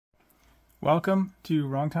Welcome to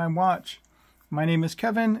Wrong Time Watch. My name is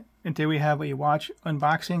Kevin, and today we have a watch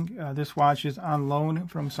unboxing. This watch is on loan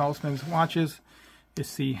from Saltzman's Watches.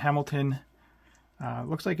 It's the Hamilton,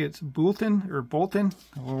 looks like it's Boulton, or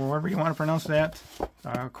however you want to pronounce that,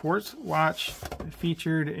 quartz watch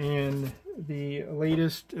featured in the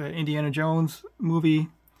latest Indiana Jones movie.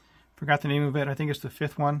 Forgot the name of it. I think it's the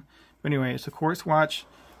fifth one. But anyway, it's a quartz watch,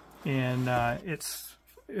 and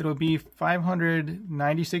it'll be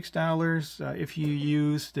 $596 if you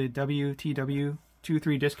use the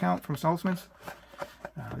WTW23 discount from Saltzman's.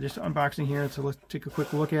 Just unboxing here, so let's take a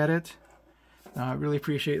quick look at it. Really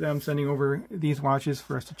appreciate them sending over these watches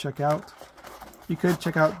for us to check out. You could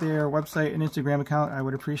check out their website and Instagram account. I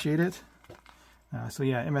would appreciate it. So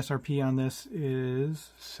yeah, MSRP on this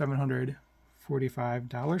is $745.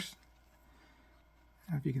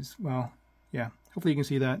 If you can, well, yeah, hopefully you can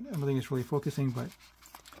see that. I don't think it's really focusing, but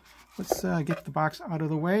let's get the box out of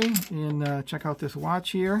the way and check out this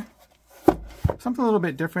watch here. Something a little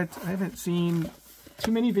bit different. I haven't seen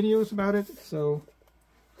too many videos about it, so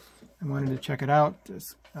I wanted to check it out.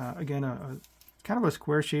 It's, again, a kind of a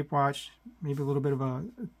square-shaped watch, maybe a little bit of a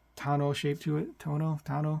tonneau shape to it.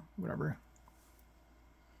 Tonneau, whatever.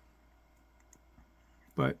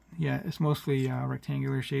 But yeah, it's mostly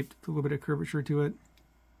rectangular shaped, with a little bit of curvature to it.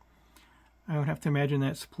 I would have to imagine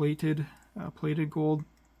that's plated gold,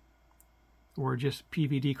 or just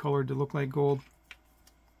PVD colored to look like gold.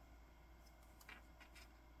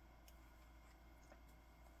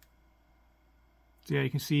 So yeah, you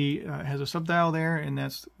can see it has a subdial there, and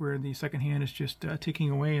that's where the second hand is just ticking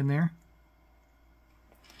away in there.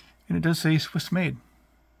 And it does say Swiss made.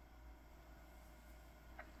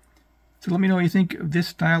 So let me know what you think of this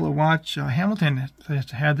style of watch. Hamilton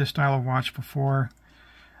has had this style of watch before.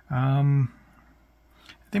 I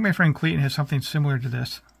think my friend Clayton has something similar to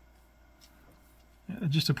this.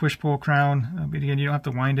 Just a push-pull crown, but again, you don't have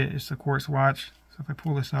to wind it. It's a quartz watch. So if I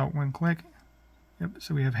pull this out one click, yep,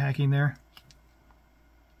 so we have hacking there.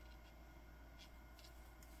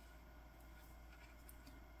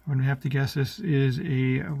 I'm going to have to guess this is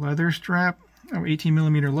a leather strap. Oh,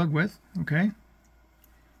 18mm lug width. Okay.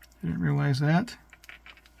 Didn't realize that.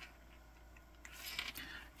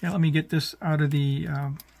 Yeah, let me get this out of the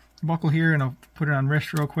buckle here, and I'll put it on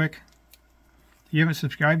wrist real quick. If you haven't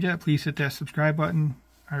subscribed yet, please hit that subscribe button.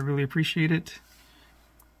 I really appreciate it. It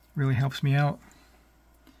really helps me out.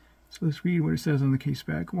 So let's read what it says on the case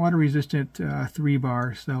back. Water resistant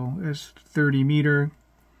 3-bar, so it's 30 meter.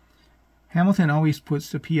 Hamilton always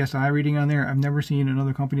puts the PSI reading on there. I've never seen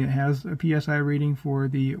another company that has a PSI reading for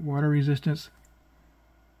the water resistance.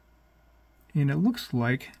 And it looks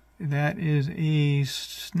like that is a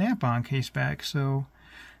snap-on case back, so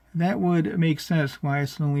that would make sense why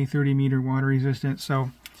it's only 30 meter water resistant.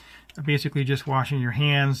 So basically just washing your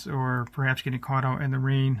hands or perhaps getting caught out in the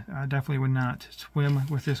rain definitely would not swim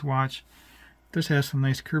with this watch. This has some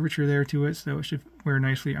nice curvature there to it, so it should wear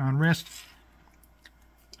nicely on wrist.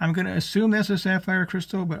 I'm going to assume that's a sapphire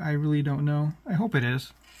crystal, but I really don't know. I hope it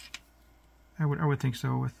is. I would think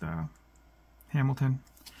so with Hamilton.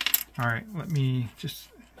 All right, let me just,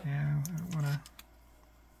 yeah, I don't want to.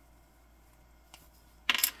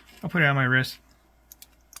 I'll put it on my wrist.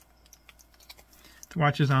 The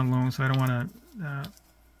watch is on loan, so I don't want to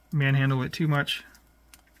manhandle it too much.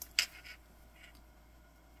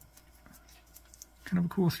 Kind of a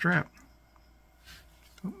cool strap.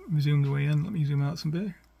 Oh, zoomed way in. Let me zoom out some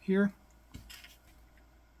bit here.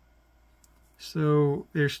 So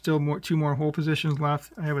there's still two more hole positions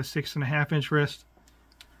left. I have a 6.5-inch wrist.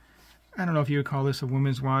 I don't know if you would call this a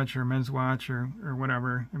women's watch or men's watch or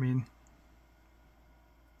whatever. I mean,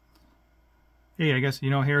 hey, I guess, you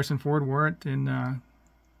know, Harrison Ford wore it in the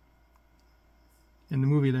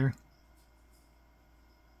movie there.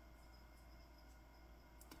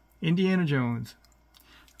 Indiana Jones.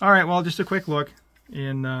 All right, well, just a quick look.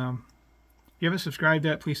 And if you haven't subscribed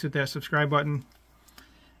yet, please hit that subscribe button.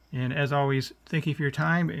 And as always, thank you for your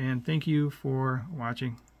time, and thank you for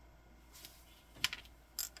watching.